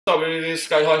What's up, this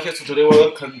guy here. So today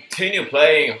we'll continue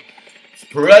playing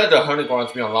Predator Hunting Ground.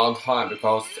 It's been a long time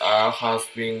because I have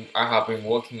been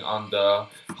working on the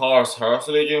Horse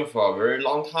Legion for a very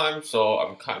long time. So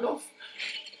I'm kind of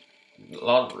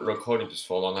not recording this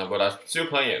for a long time, but I'm still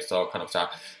playing it. So kind of sad.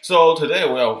 So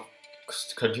today we are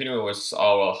continuing with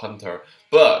our hunter,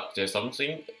 but there's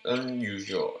something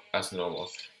unusual as normal.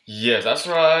 Yes, that's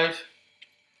right.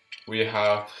 We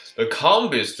have the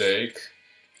combi stick.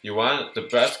 You want the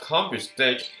best combi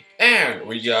stick, and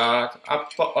we got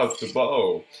the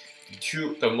bow.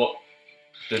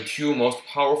 The two most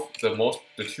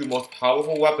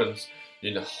powerful weapons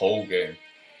in the whole game.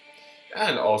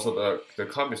 And also the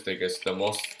combi stick is the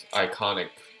most iconic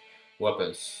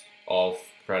weapons of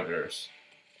predators.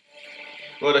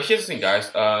 Well, here's the thing,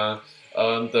 guys.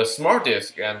 The smart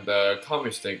disc and the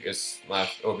combi stick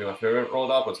will be my favorite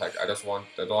rolled-up attack. I just want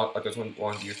to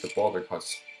use the bow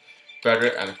because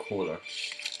better and cooler.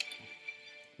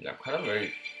 Yeah,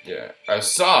 I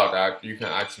saw that you can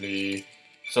actually.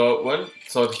 So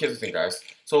here's the thing, guys.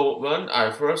 So when I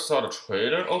first saw the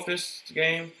trailer of this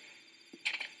game,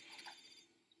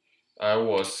 I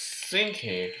was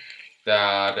thinking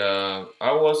that I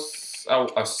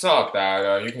saw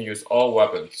that you can use all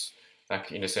weapons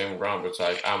like in the same round, but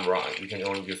like I'm wrong. You can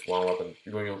only use one weapon.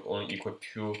 You can only equip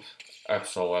 2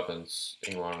 extra weapons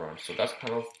in one round. So that's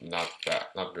kind of not bad,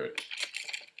 not good.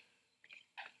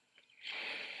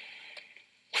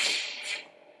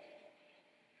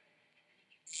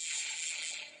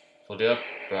 So they're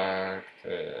back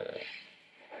there.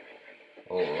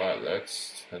 Alright,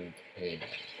 let's continue.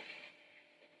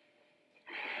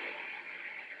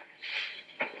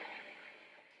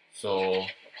 So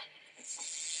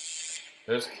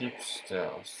let's keep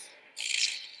stealth.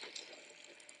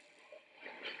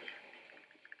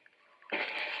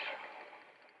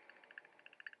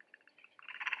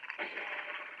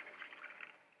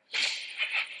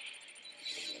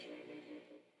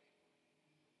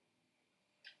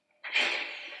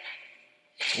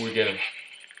 We get him.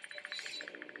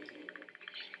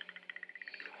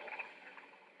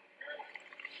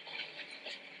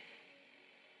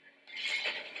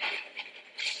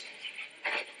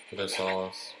 That's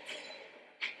all.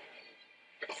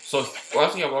 So one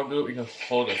thing I want to do, we can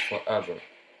hold it forever.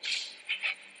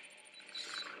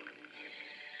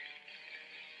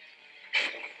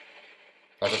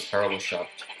 That's a terrible shot.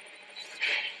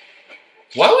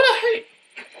 Why would I hit?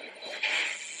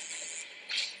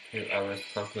 Here, I will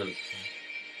calculate.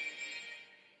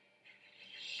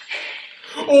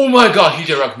 Oh my god, he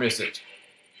direct missed it.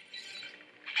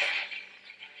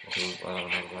 Okay,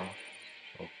 okay.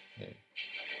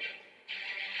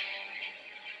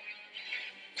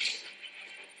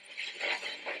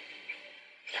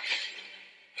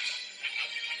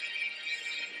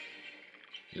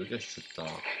 You just shoot down.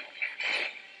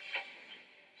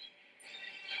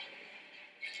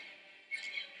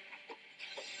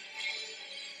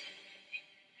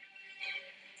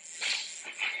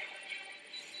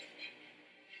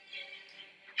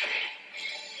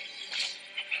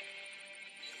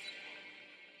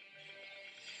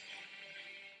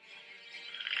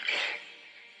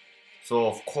 So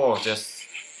of course there's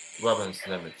weapons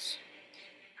limits.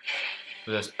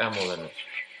 So there's ammo limit.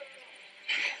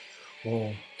 Oh,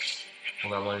 okay,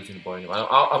 I'm not using the bow anymore.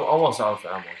 I'm almost out of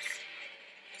ammo.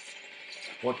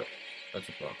 What the? That's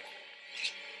a block.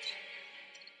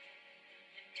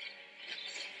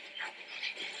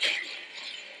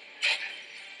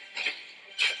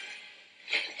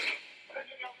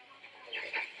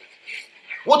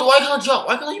 What? Why can't I jump?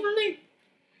 Why can't I even leave?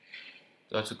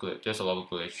 That's a glitch. There's a lot of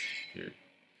glitch here.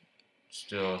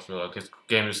 Still, I feel like this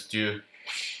game is still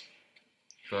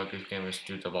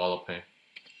developing.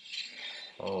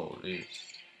 Holy.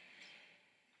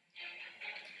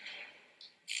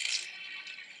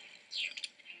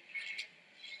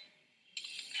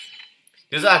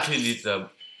 This is actually the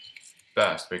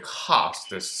best because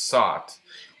the shot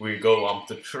we go up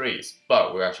the trees,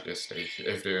 but we actually stay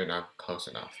if they're not close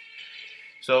enough.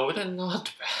 So we did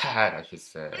not bad, I should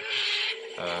say.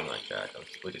 Oh my god,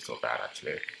 we did so bad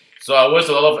actually. So I waste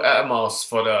a lot of ammo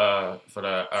for the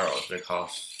arrows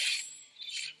because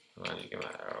I need to get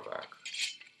my arrow back.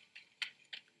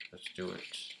 Let's do it.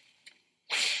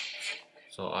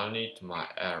 So I need my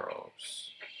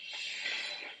arrows.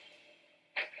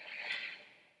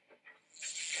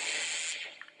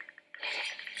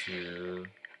 To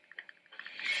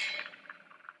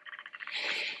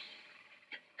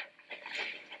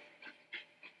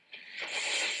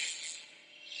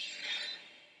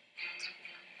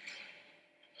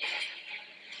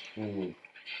ooh.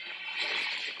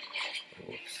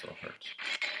 Oh, so hurt.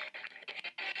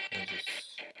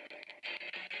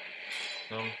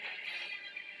 No.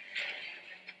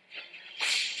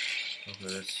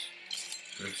 Okay, let's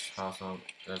have some.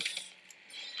 Let's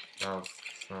have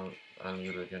from a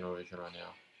new generation right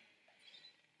now.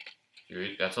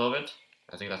 That's all of it?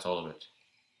 I think that's all of it.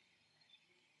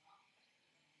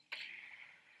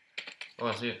 Oh,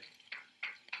 I see it.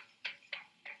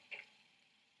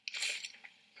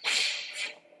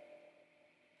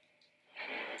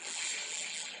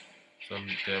 So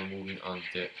they're moving on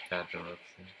that direction.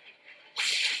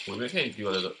 We can do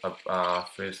a little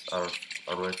face a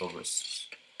little risks.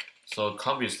 So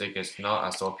combi stick is not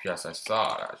as OP as I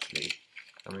thought actually.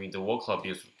 I mean the World Club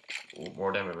is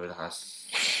more damage but it has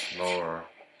lower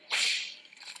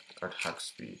attack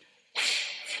speed.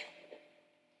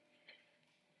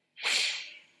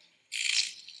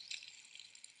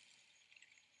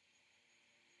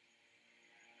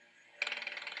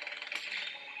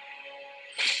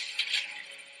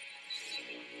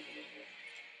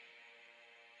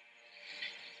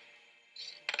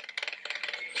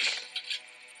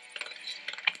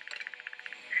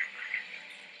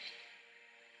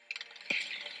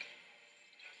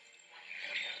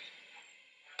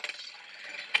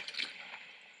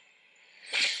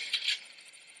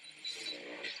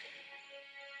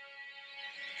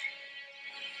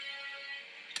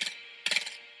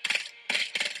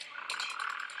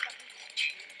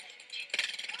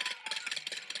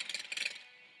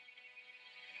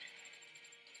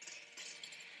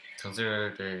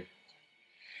 Consider the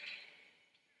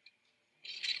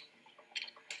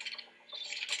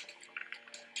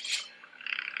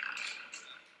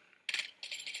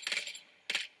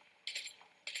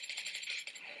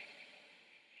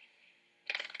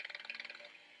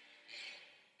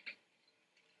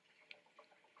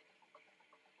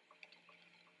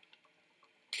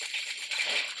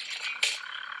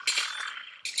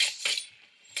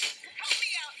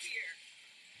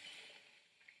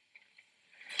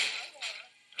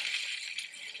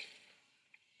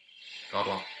got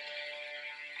one.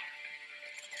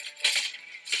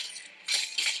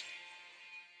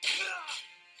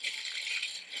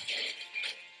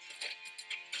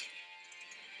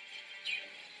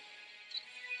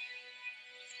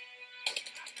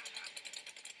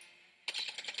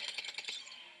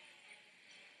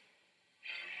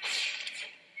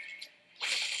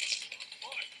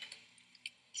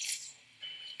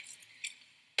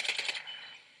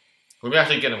 We may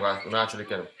actually get him, guys. We may actually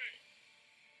get him.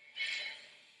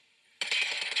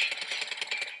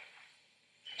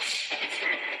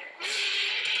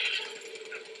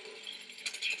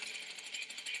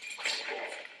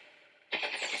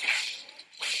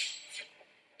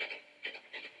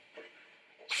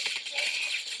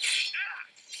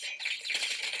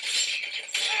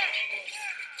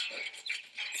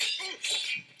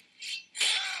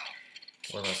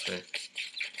 What did I say?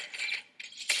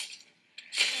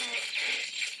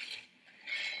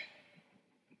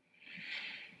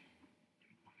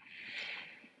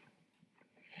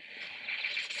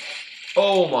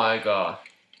 Oh my god.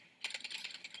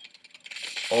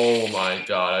 Oh my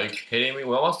god, are you kidding me?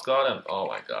 We almost got him. Oh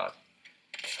my god.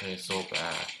 It's so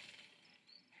bad.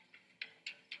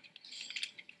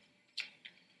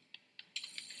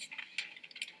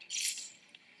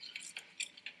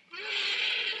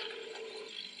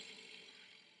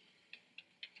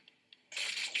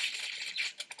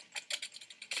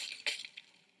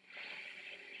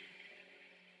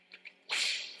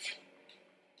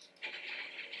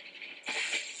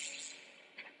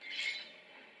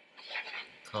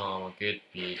 Come on, get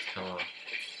me. Come on.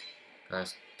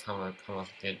 Guys, come on,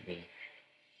 get me.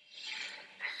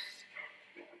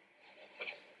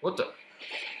 What the?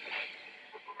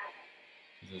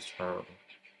 This is terrible.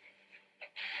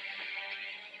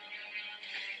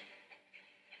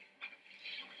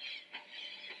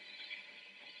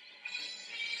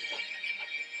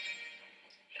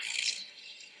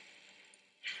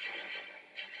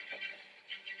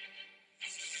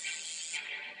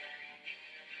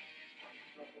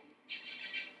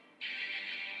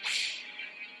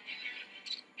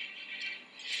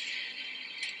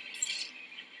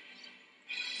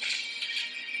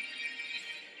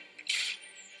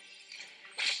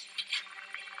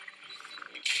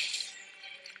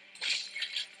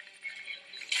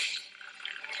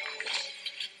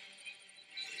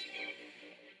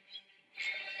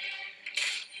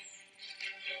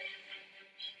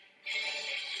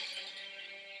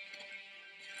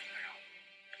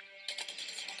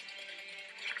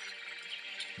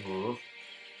 Move.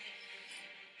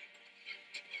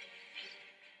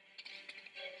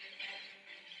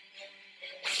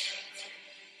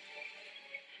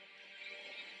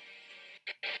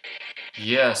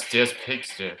 Yes, there's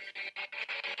pigs there.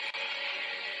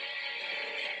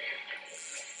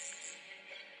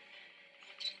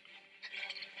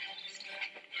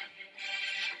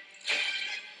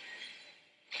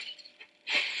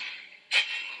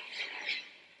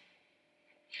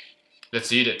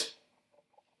 Let's eat it.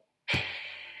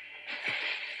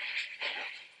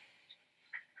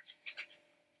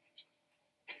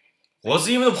 What's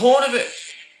even the point of it?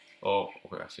 Oh,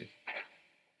 okay, I see.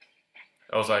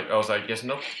 I was like, yes,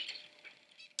 no.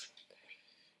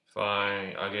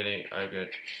 Fine, I get it, I get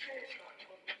it.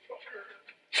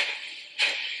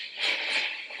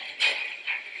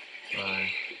 Fine.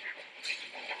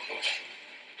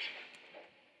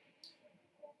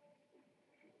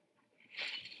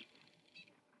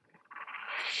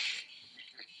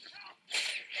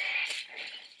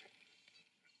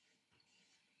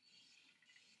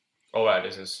 Alright,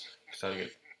 this is starting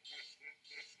good.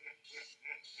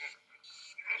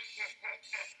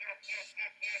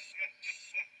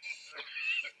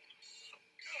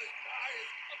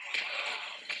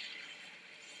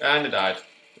 And it died.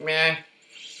 Meh.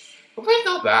 We're pretty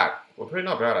not bad. We're pretty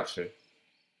not bad, actually.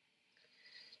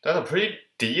 That's a pretty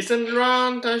decent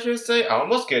round, I should say. I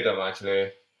almost get them,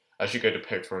 actually. I should get the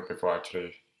pig for before I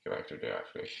actually get back to there,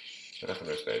 actually. That's a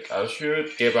mistake. I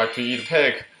should get back to eat the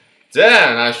pig.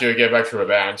 Then I should get back to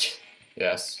revenge.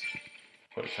 Yes.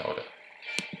 What the hell?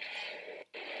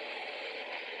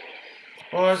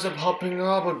 Why is it popping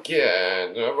up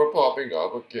again? Never popping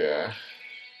up again.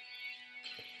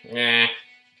 Nah.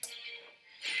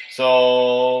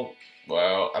 So,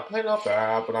 well, I played not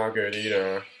bad, but not good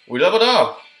either. We leveled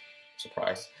up.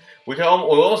 Surprise. We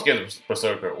almost get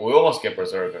Berserker. We almost get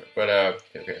Berserker, but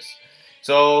okay.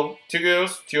 So 2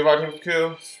 kills, 2 of our team's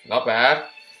kills, not bad.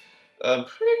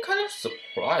 Pretty kind of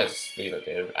surprised that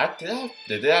they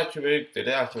did actually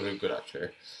good actually.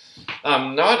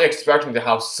 I'm not expecting to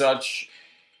have such.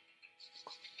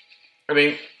 I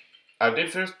mean, I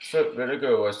did first very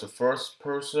good as the first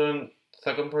person,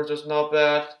 second person's not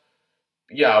bad.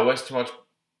 Yeah, I waste too much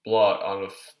blood on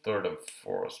the third and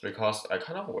fourth because I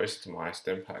kind of waste my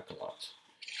stim pack a lot.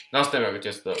 Not stim pack,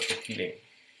 just the healing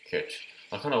kit.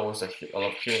 I kind of waste a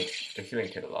lot of the healing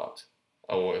kit a lot.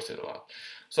 I waste it a lot.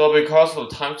 So because of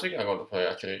the time sake, I'm going to play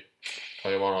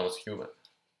one on this human.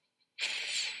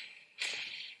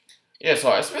 Yeah,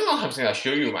 so I spent a lot of time saying I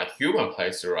show you my human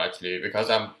playthrough actually because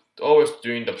I'm always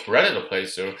doing the predator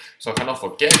playthrough, so I kind of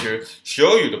forget to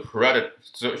show you the predator,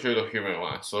 show you the human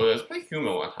one. So let's play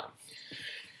human one time.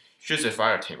 Choose a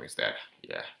fire team instead.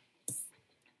 Yeah.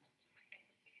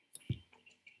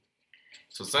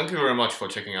 So thank you very much for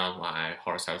checking out my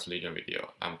Horus Heroes Legion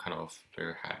video. I'm kind of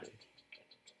very happy.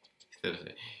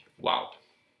 Seriously. Wow.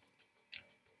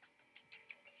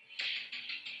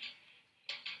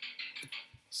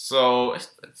 So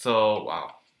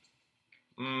wow.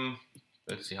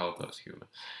 Let's see how it goes, human.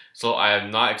 So I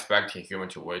am not expecting human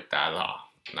to wait that long.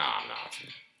 Nah, I'm not.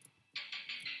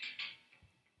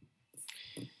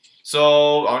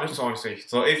 So I just want to say,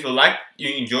 so if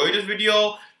you enjoyed this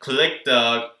video, click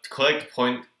the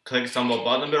some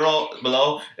button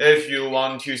below. If you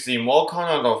want to see more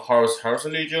content of Horus Heroes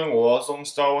Legion, Warzone,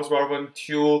 Star Wars Battlefront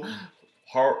 2,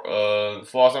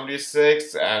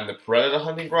 476, and the Predator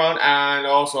Hunting Ground, and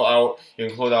also I'll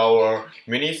include our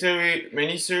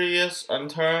mini-series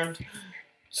Unturned.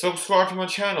 Subscribe to my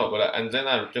channel, and then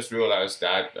I just realized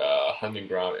that Hunting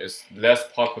Ground is less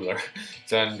popular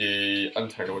than the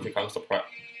Unturned, which becomes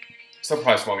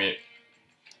surprise for me.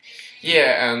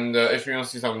 Yeah, and if you want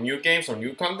to see some new games, some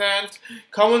new content,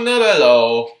 comment down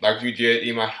below, like you did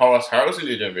in my Horus Heroes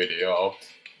Legion video.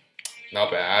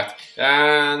 Not bad.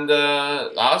 And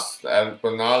last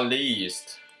but not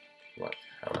least, what?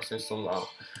 How is this so long?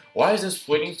 Why is this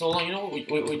waiting so long? You know, we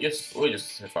just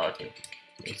fire team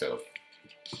instead of.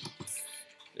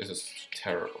 This is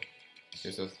terrible.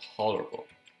 This is horrible.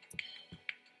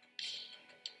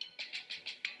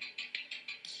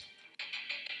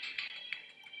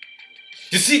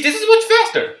 You see, this is much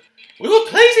faster. We were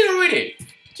placing already.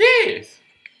 Jeez.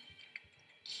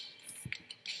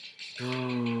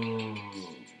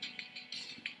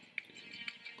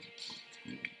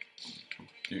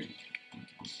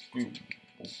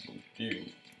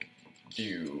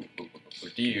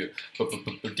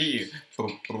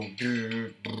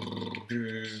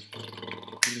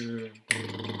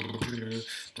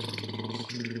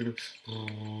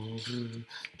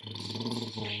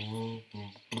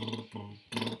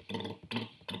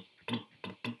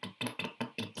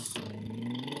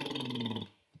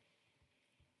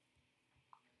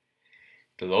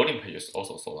 The loading page is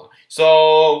also so long.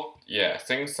 So yeah,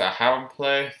 since I haven't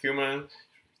played human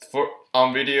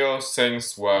on video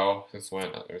since when?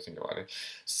 Let me think about it.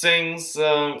 Since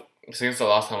the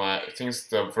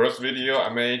first video I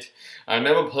made, I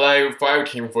never played fire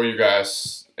team for you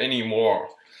guys anymore,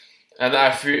 and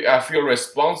I feel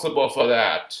responsible for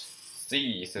that.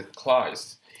 Jesus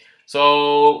Christ.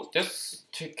 So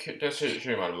just show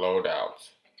you my loadout.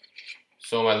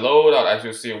 So my loadout, as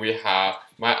you see, we have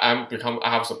I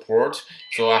have support.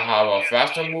 So I have a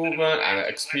faster movement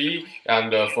and XP.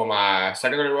 And for my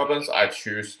secondary weapons, I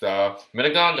choose the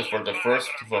minigun.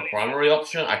 For primary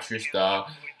option, I choose the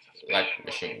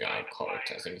machine gun. I call it.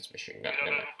 I think it's machine gun.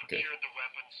 Okay.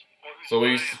 So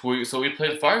we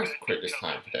played fire crit this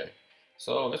time today.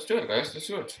 So let's do it, guys. Let's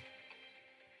do it.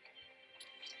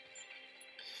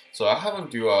 So I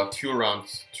haven't do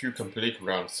two complete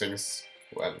rounds since.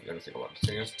 Well, let me think about it.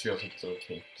 Since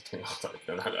 2013.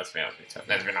 No, that's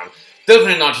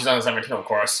definitely not 2017, of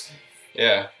course.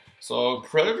 Yeah. So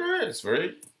Predator is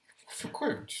very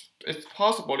quick. It's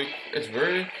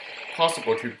very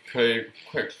possible to play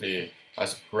quickly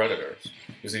as Predators.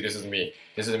 You see, this is me.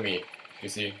 This is me. You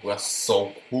see, we're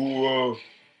so cool.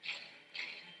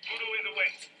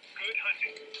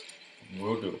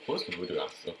 Voodoo. What's the voodoo? I'm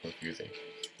so confusing.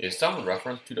 Is some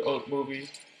reference to the old movie?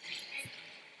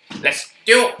 Let's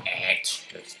do it!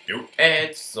 Let's do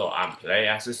it! So I'm playing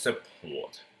as a support. Voodoo 1,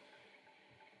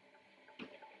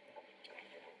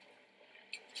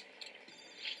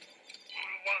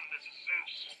 this is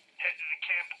Zeus. Head to the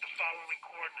camp at the following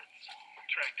coordinates.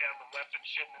 Track down the weapon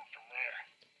shipment from there.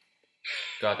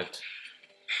 Got it.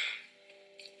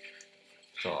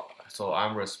 So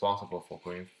I'm responsible for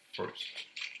going first.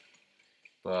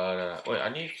 But wait, I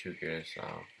need to get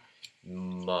some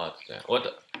mud then. What the?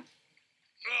 I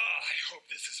hope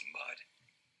this is mud.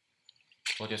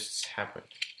 What just happened?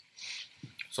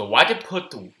 So why they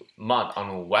put mud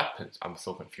on weapons? I'm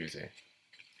so confusing.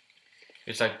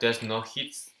 It's like there's no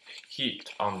heat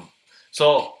on.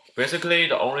 So basically,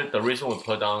 the reason we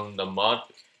put on the mud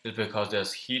is because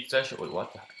there's heat session. Wait,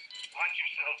 what the heck? Watch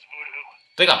yourselves, Voodoo.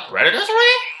 They got predators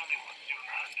already?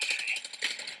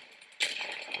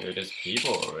 Dude, there's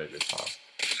people already this house.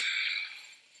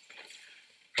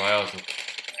 Why else? God damn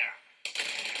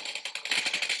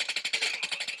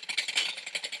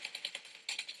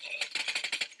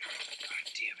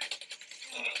it.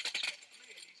 How many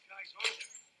of these guys are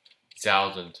there?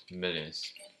 Thousands,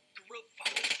 millions. The rope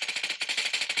follows.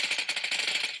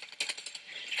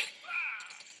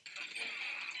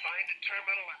 Find a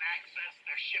terminal and access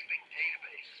their shipping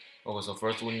database. Okay, so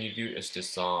first one you do is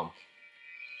this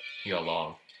here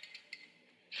alarm.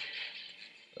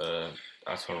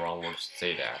 That's the wrong word to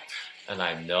say that, and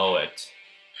I know it.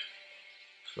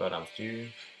 But I'm still.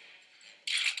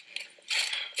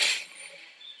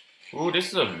 Ooh, this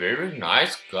is a very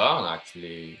nice gun,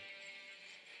 actually.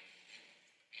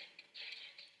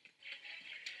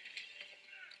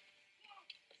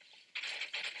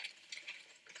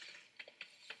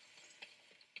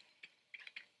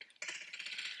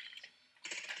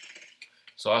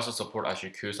 So as a support, I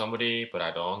should kill somebody, but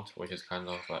I don't, which is kind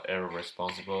of an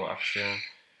irresponsible action.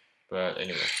 But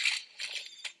anyway.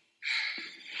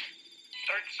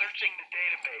 Start searching the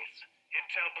database.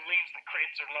 Intel believes the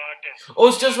crates are logged as. Oh,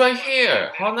 it's just right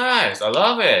here! How nice! I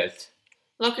love it!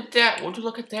 Look at that! Would you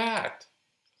look at that?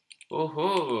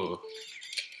 Woohoo!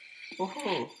 Woohoo! Upload the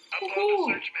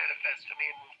Woohoo! search manifest to me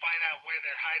and we'll find out where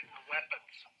they're hiding the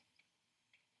weapons.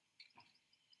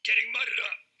 Getting mudded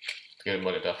up. Get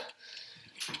mudded up.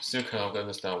 Still cannot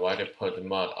understand why they put the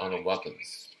mud on the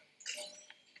weapons.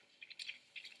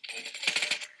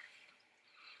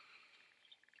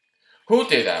 Who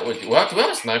did that? Wait, do we have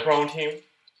a sniper on team?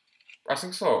 I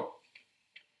think so.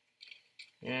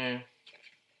 Yeah.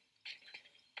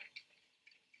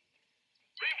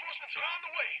 Reinforcements are on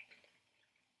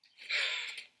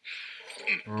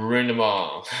the way. Bring them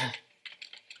on.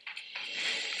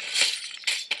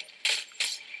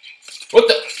 What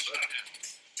the?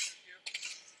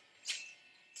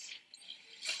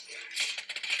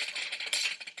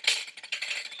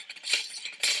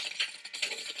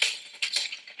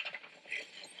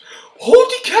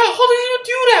 Holy cow, how did you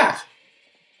do that?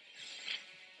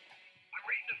 I'm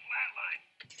reading the flat line.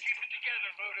 Keep it together,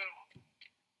 Voodoo.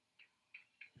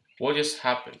 What just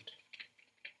happened?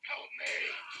 Help me.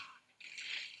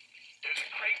 There's a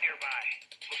crate nearby.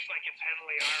 Looks like it's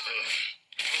heavily armored.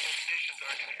 Normal munitions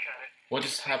aren't gonna cut it. What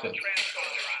just happened?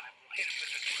 Transponder on it. We'll hit it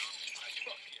with the drone strike.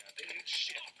 Fuck yeah, they did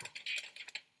shit.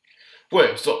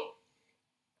 Wait, so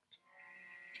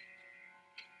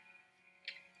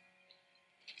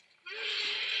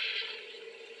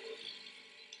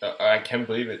I can't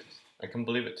believe it. I can't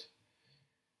believe it.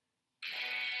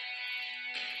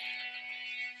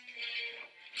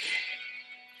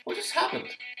 What just happened?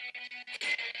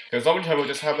 Can someone tell me what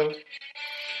just happened?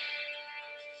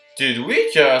 Did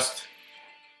we just...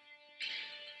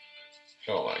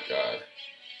 Oh my god.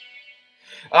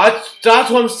 That's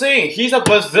what I'm saying. He's a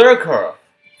berserker.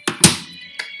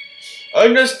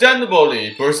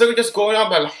 Understandably, Berserker just going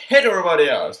up and hit everybody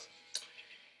else.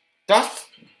 That's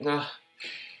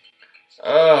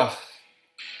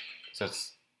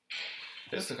that's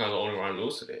this is kind of the only round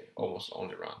lose today. Almost the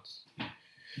only rounds.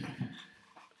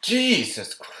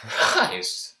 Jesus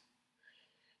Christ!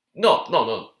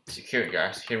 No. Hear me,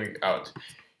 guys. Hear me out.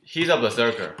 He's a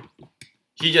berserker.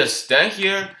 He just stand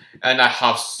here, and I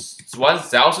have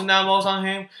 1,000 ammos on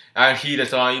him, and he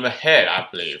does not even hit, I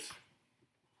believe.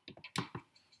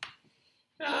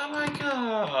 Oh my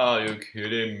god, are you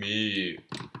kidding me?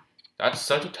 That's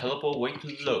such a terrible way to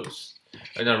lose.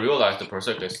 And I realized the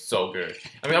berserker is so good.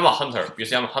 I mean, I'm a hunter. You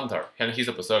see, I'm a hunter, and he's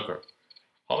a berserker.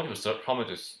 How much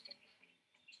is...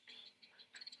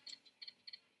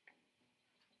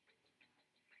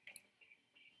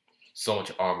 So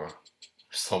much armor.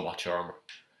 So much armor.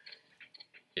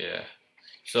 Yeah.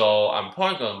 So I'm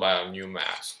probably gonna buy a new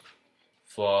mask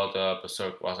for the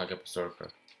berserker once I get berserker.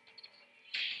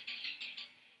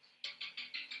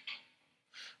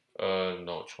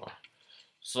 No, which one?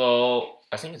 So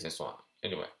I think it's this one.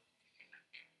 Anyway,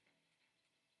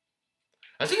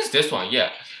 I think it's this one. Yeah.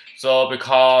 So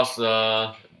because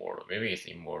immortal, maybe it's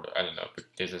immortal. I don't know. But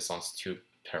this sounds too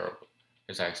terrible.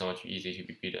 It's like so much easier to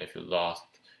be beaten if you lost.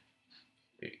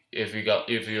 If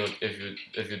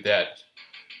you're dead.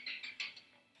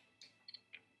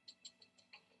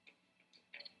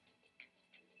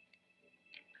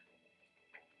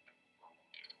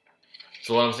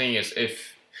 So what I'm saying is,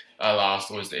 if I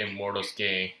lost with the immortal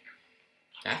skin,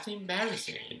 that's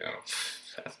embarrassing, you know.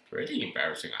 That's pretty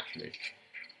embarrassing actually.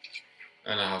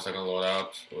 And I have second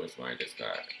loadout with this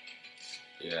guy.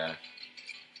 Yeah.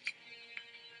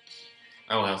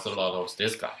 I will have third loadout with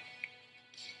this guy.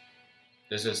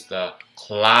 This is the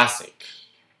classic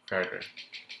character.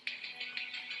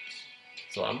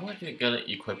 So I'm actually gonna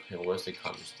equip him with the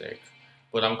counter stick.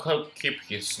 But I'm gonna keep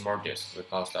his smartest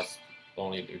because that's the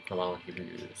only equipment he can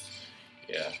use.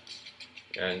 Yeah.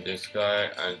 And this guy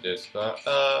and this guy.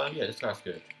 Yeah, this guy's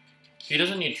good. He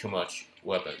doesn't need too much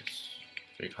weapons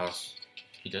because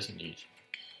he doesn't need.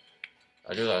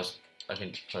 I realize I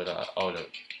can put all the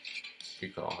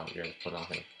people on him. Yeah, put on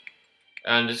him.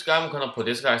 And this guy, I'm gonna put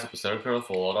this guy as a berserker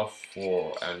for loadout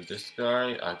 4, and this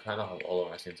guy, I kind of have all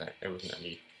of my things, like everything I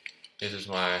need. This is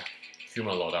my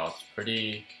human loadout,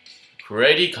 pretty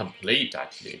complete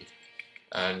actually.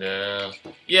 And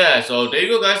yeah, so there you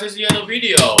go, guys. This is the end of the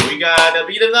video. We got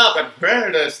beaten up and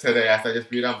predators today as I just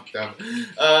beat up them.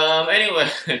 Anyway,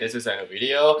 this is the end of the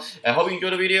video. I hope you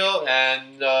enjoyed the video,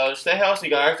 and stay healthy,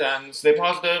 guys, and stay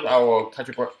positive. I will catch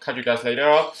you guys later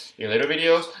in later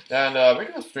videos, and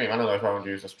maybe a stream. I don't know if I want to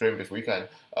use a stream this weekend.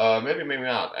 Maybe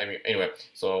not. I mean, anyway.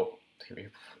 So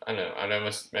I don't know. I never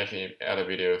mentioned it in other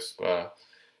videos, but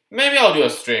maybe I'll do a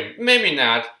stream. Maybe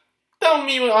not. Don't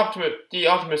mean the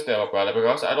optimist level, brother,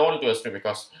 because I don't want to do a stream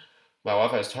because my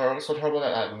Wi-Fi is so terrible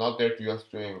that I'm not there to do a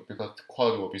stream because the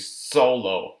quality will be so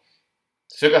low.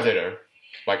 See you guys later.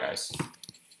 Bye, guys.